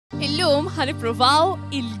Illum ħanipruvaw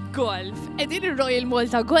il-golf. Edin il-Royal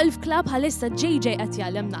Malta Golf Club ħalissa JJ qed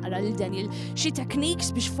jgħallem naqra lil Daniel xi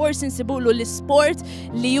techniques biex forsi nsibulu l-isport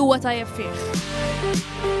li huwa tajjeb fih.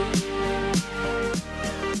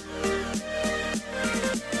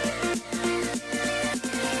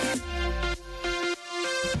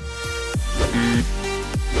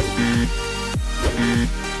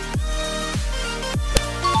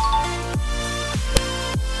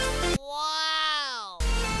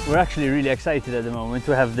 We're actually really excited at the moment.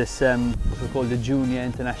 We have this what we call the Junior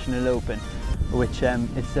International Open, which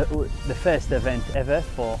it's the first event ever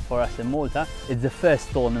for us in Malta. It's the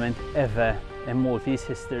first tournament ever in Maltese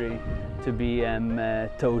history to be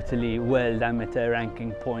totally world amateur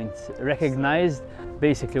ranking points recognized.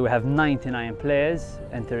 Basically, we have 99 players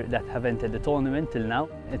that have entered the tournament till now.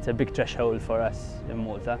 It's a big threshold for us in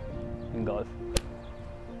Malta in golf.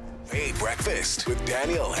 Hey Breakfast with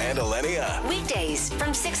Daniel and Alenia. Weekdays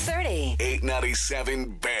from 6:30.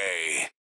 897 BAM.